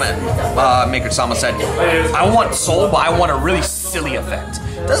Maker-sama said. I want soul, but I want a really silly effect.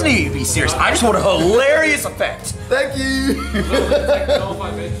 It doesn't need to be serious. I just want a hilarious effect. Thank you.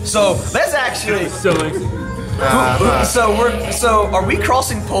 So let's actually. So are we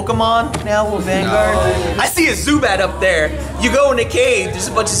crossing Pokemon now with Vanguard? No. I see a Zubat up there. You go in the cave, there's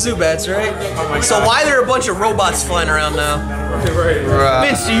a bunch of Zubats, right? Oh so why are there a bunch of robots flying around now? Right.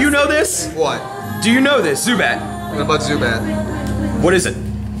 Vince, do you know this? What? Do you know this, Zubat? What about Zubat? What is it?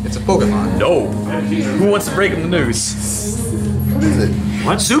 It's a Pokemon. No. Who wants to break him the news? What is it?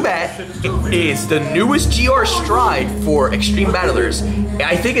 What? Zubat is the newest GR stride for Extreme Battlers.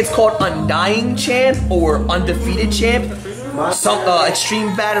 I think it's called Undying Champ or Undefeated Champ. Some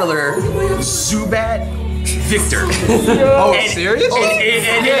Extreme Battler Zubat Victor. Oh, serious?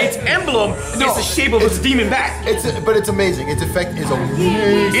 And its emblem is the shape of its demon bat. But it's amazing. Its effect is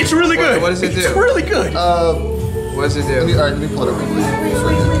amazing. It's really good. What does it do? It's really good. What does it do? Let me pull it up real quick.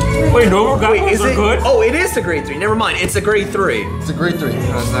 Wait, Novogratles are good? Oh, it is the grade 3. Never mind. It's a grade 3. It's a grade 3.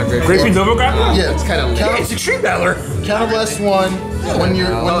 No, it's not grade 3. Grade 3 Novogratles? Yeah, it's kind of. It's Extreme Battler. Counterblast 1. When your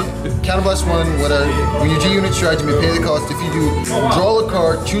G unit strikes, you may pay the cost. If you do, draw a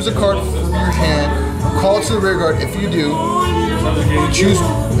card, choose a card from your hand, call it to the rear guard. If you do,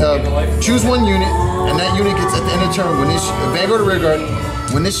 choose one unit, and that unit gets at the end of the turn. When this Vanguard or rear guard,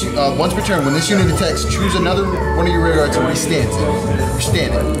 once per turn, when this unit attacks, choose another one of your rear guards and restand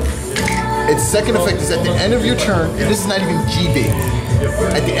it. Its second effect is at the end of your turn, and this is not even GB.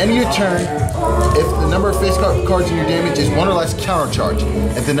 At the end of your turn, if the number of face cards in your damage is 1 or less, counter charge.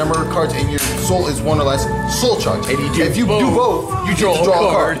 If the number of cards in your soul is 1 or less, soul charge. And if you do both, you draw a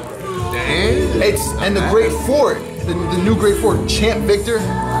card. And the grade 4, the new grade 4, Champ Victor,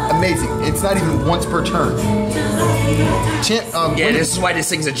 amazing. It's not even once per turn. This is why this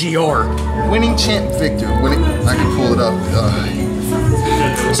thing's a GR. Winning Champ Victor. I can pull it up.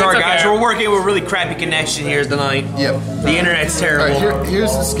 Sorry guys, we're working with really crappy connection here tonight. Yep. The internet's terrible. All right,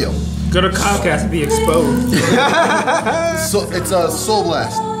 here's the skill. Go to Comcast and be exposed. So it's a Soul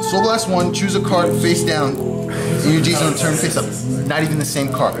Blast. Soul Blast 1, choose a card face down in your G zone turn face up. Not even the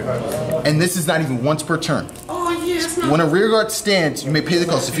same card. And this is not even once per turn. When a rear guard stands, you may pay the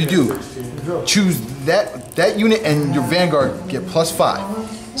cost. If you do, choose that unit and your Vanguard get +5.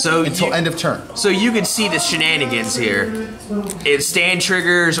 So until end of turn. So you can see the shenanigans here. If stand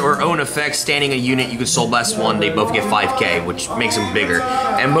triggers or own effects standing a unit, you can Soul Blast 1, they both get 5k, which makes them bigger.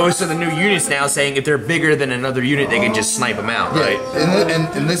 And most of the new units now saying if they're bigger than another unit, they can just snipe them out, right?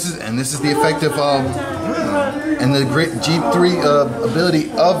 And this is the effect of and the great G3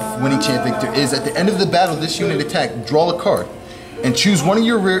 ability of Winning Champ Victor is at the end of the battle, this unit attack, draw a card, and choose one of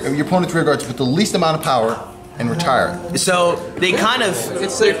your opponent's rear guards with the least amount of power and retire it. So they kind of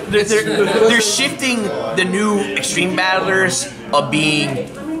they're shifting the new Extreme Battlers of being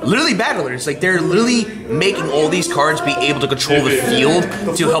literally battlers. Like they're literally making all these cards be able to control the field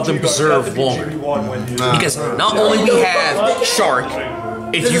to help them preserve longer. Because not only we have Shark.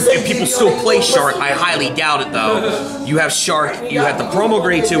 If people still play Shark, I highly doubt it though. You have Shark, you have the promo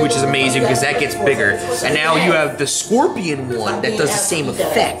grade 2, which is amazing because that gets bigger. And now you have the Scorpion one that does the same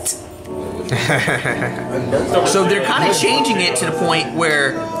effect. So they're kind of changing it to the point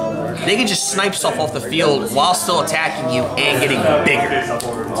where they can just snipe stuff off the field while still attacking you and getting bigger.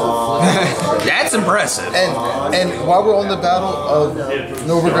 That's impressive. And while we're on the battle of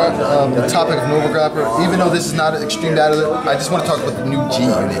Novograpper, the topic of Novograpper, even though this is not an Extreme Battler, I just want to talk about the new G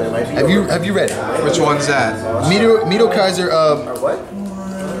unit. Have you read it? Which one's that? Mito Kaiser.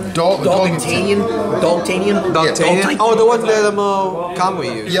 Dogtanian? Oh, the one that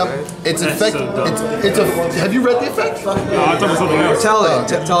Kamui used. Yep. Right? It's effect. Have you read the effect? I thought it was something else. Tell me.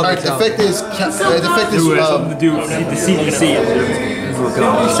 The effect is. Something to do with the CDC.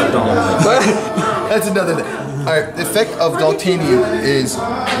 That's another thing. Alright, the effect of Daltanian is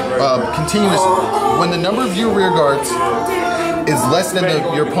continuous. When the number of your rear guards is less than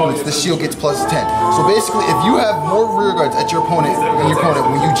your opponent's, the shield gets plus 10. So basically, if you have more rear guards at your opponent than your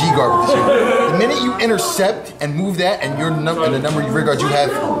opponent when you G-guard with the shield, the minute you intercept and move that and the number of rear guards you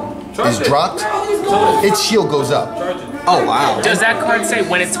have is dropped, its shield goes up. Oh wow. Does that card say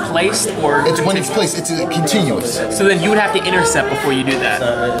when it's placed or? It's when it's placed, it's continuous. So then you would have to intercept before you do that.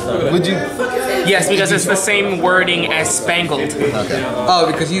 Would you? Yes, because it's the same wording as Spangled. Okay. Oh,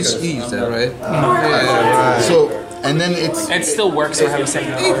 because you used that, right? Yeah. So, and then it still works for how you say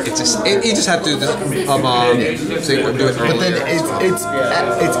it. You just have to just do it. But then it's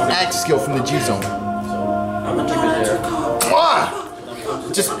act skill from the G zone.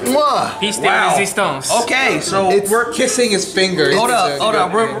 Just He's down these stones. Okay, so we're kissing his finger. Hold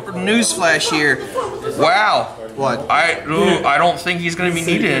up. Newsflash here. Wow. What? I don't think he's gonna be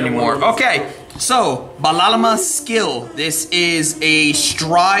needed anymore. Okay, so Balalama skill. This is a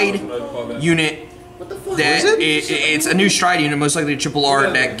stride unit. It's a new stride unit, most likely a triple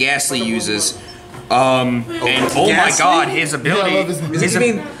R that Ghastly uses. And oh my God, his ability.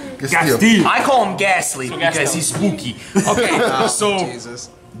 I call him Ghastly because he's spooky. Okay, so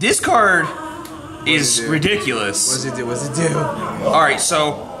this card is ridiculous. What does it do? Alright,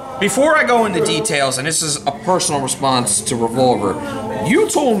 so before I go into details, and this is a personal response to Revolver, you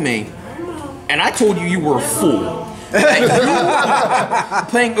told me, and I told you were a fool, that you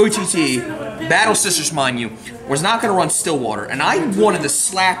playing OTT, Battle Sisters, mind you, was not going to run Stillwater, and I wanted to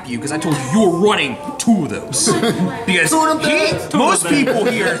slap you because I told you you were running 2 of those. Because most people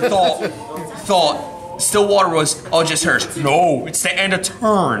here thought Stillwater was, oh, just hers. No, it's the end of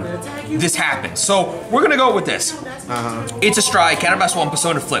turn. This happens. So we're going to go with this. It's a stride, counterblast 1,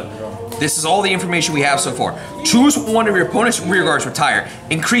 Persona Flip. This is all the information we have so far. Choose one of your opponent's rear guards retire.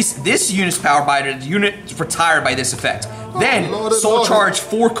 Increase this unit's power by the unit retired by this effect. Then, soul charge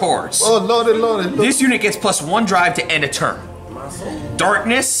 4 cards. This unit gets plus 1 drive to end a turn.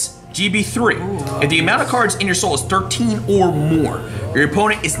 Darkness, GB3. If the amount of cards in your soul is 13 or more, your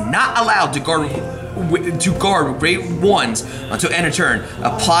opponent is not allowed to guard with grade 1s until end of turn.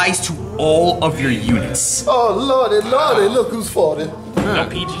 Applies to all of your units. Oh lordy, look who's falling. No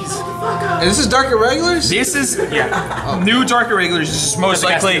PGs. And this is Dark Irregulars? This is new Dark Irregulars. This is most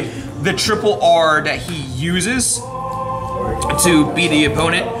likely the triple R that he uses to beat the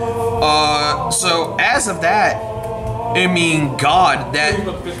opponent. So as of that, I mean, God, that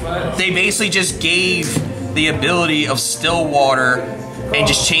they basically just gave the ability of Stillwater and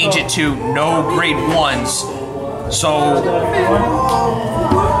just change it to no grade 1s. So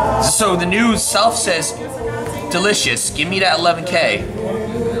the new self says, delicious, give me that 11K.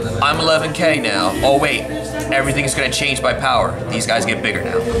 I'm 11K now. Oh wait, everything's gonna change by power. These guys get bigger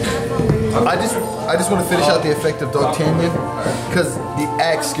now. I just want to finish out the effect of Daltanian because the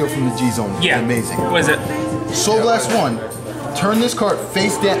axe skill from the G zone is amazing. What is it? Soul Blast 1. Turn this card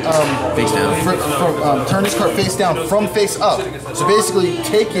face down. Turn this card face down from face up. So basically,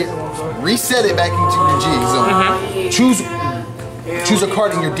 take it, reset it back into your G zone. Choose a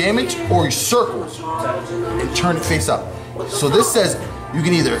card in your damage or your circles, and turn it face up. So this says you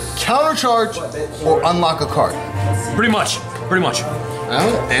can either countercharge or unlock a card. Pretty much.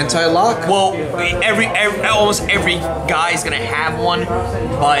 Oh, anti-lock? Well, almost every guy's gonna have one,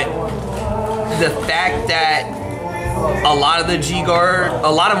 but the fact that a lot of the G-Guard, a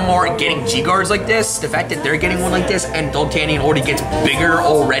lot of them are getting G-Guards like this, the fact that they're getting one like this and Daltanian already gets bigger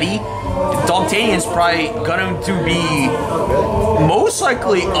already, Daltanian's probably going to be most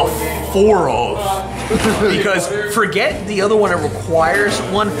likely a 4 of. Because forget the other one that requires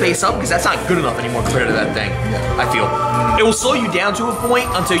one face up, because that's not good enough anymore compared to that thing, I feel. It will slow you down to a point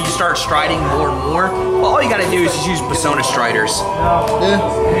until you start striding more and more, but all you gotta do is just use Persona Striders.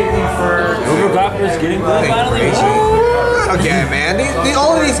 Overclocker's getting good finally. Okay, man.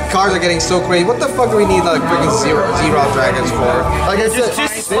 All of these cards are getting so crazy. What the fuck do we need like freaking zero dragons for? Like I said,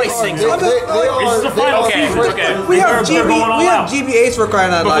 just spice things up. We have GBAs for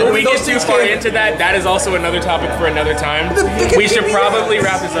crying out loud. Before we get too far into that, that is also another topic for another time. We should probably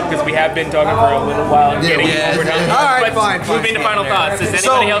wrap this up because we have been talking for a little while and getting overdone. Alright, fine. Moving to final thoughts. Does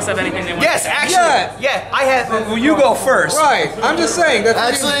anybody else have anything they want to say? Actually, I have. Well, you go first. Right. I'm just saying that.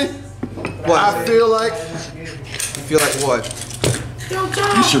 Actually, What? I feel like You feel like what?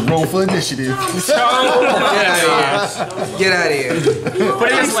 You should roll for initiative. Get out of here. Put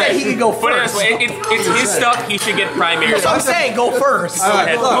it this way. He could go first. It's his stuff. He should get primary. So I'm saying go first.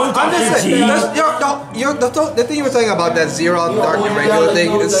 Alright, look, I'm just saying, the thing you were saying about that zero dark radio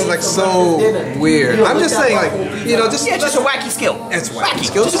thing is like so weird. I'm just saying, like, you know, just just a wacky skill. It's wacky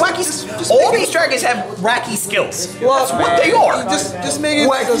skills. Just wacky. All these dragons have wacky skills. That's what they are. Just make it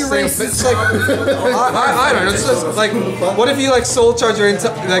Wacky just racist. it's like I don't know. It's just like, what if you like soul charge your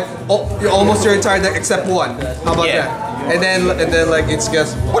almost your entire deck except one? How about that? And then like it's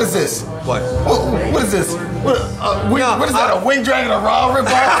just What is this? what? What is this? What is that? A wing dragon? A raw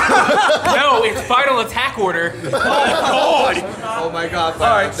ripoff? No, it's final attack order. Oh God! Oh my God! All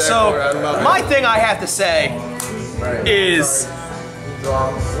right, so my thing I have to say is,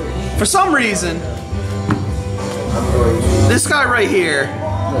 for some reason, this guy right here,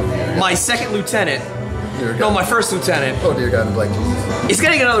 my second lieutenant, my first lieutenant. Oh dear God, in black Jesus. He's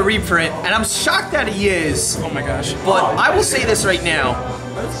getting another reprint, and I'm shocked that he is. Oh my gosh. But I will say this right now.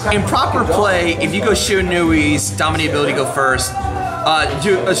 In proper play, if you go Shionui's dominate ability go first,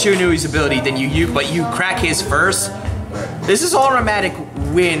 Shionui's ability, then you crack his first, this is automatic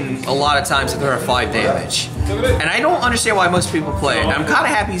win a lot of times if there are 5 damage. And I don't understand why most people play it. And I'm kind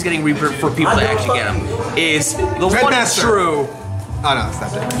of happy he's getting reprint for people to actually get him. Is the one that's true. Oh no,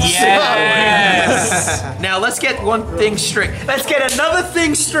 stop it. Yes! Now let's get one thing straight. Let's get another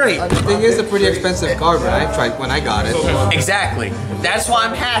thing straight. The thing is a pretty expensive card when I got it. Exactly. That's why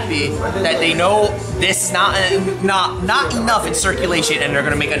I'm happy that they know this is not enough in circulation, and they're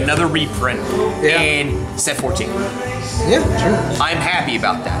gonna make another reprint in set 14. Yeah, true. I'm happy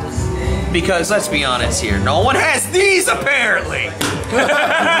about that. Because let's be honest here, no one has these apparently.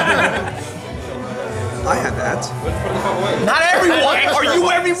 I had that. Not everyone. Are you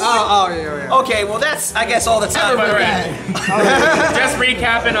everyone? Oh, yeah. Okay, well that's I guess all the time. Just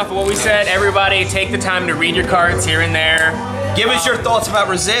recapping off of what we said, everybody take the time to read your cards here and there. Give us your thoughts about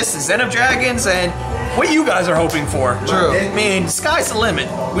Resist, the Zen of Dragons, and what you guys are hoping for. True. I mean, sky's the limit.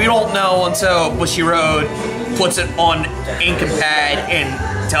 We don't know until Bushy Road puts it on ink and pad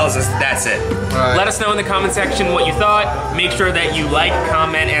and tells us that's it. Right. Let us know in the comment section what you thought. Make sure that you like,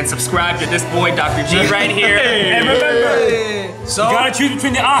 comment, and subscribe to this boy, Dr. G, right here. And remember, So, you gotta choose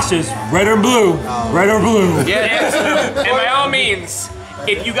between the options, red or blue. Red or blue. yeah, And by all means,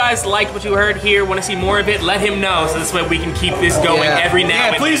 if you guys liked what you heard here, want to see more of it, let him know so this way we can keep this going every now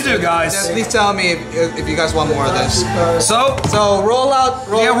and then. please do, guys. Please tell me if you guys want more of this. So roll out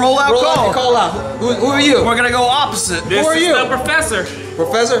call out. Who are you? we're gonna go opposite. This Who are is you? the professor.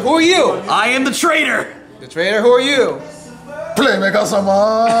 Professor, who are you? I am the traitor. The trader, who are you? Playmaker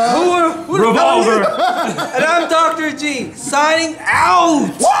someone. Revolver. And I'm Dr. G, signing out!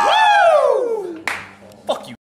 Woo!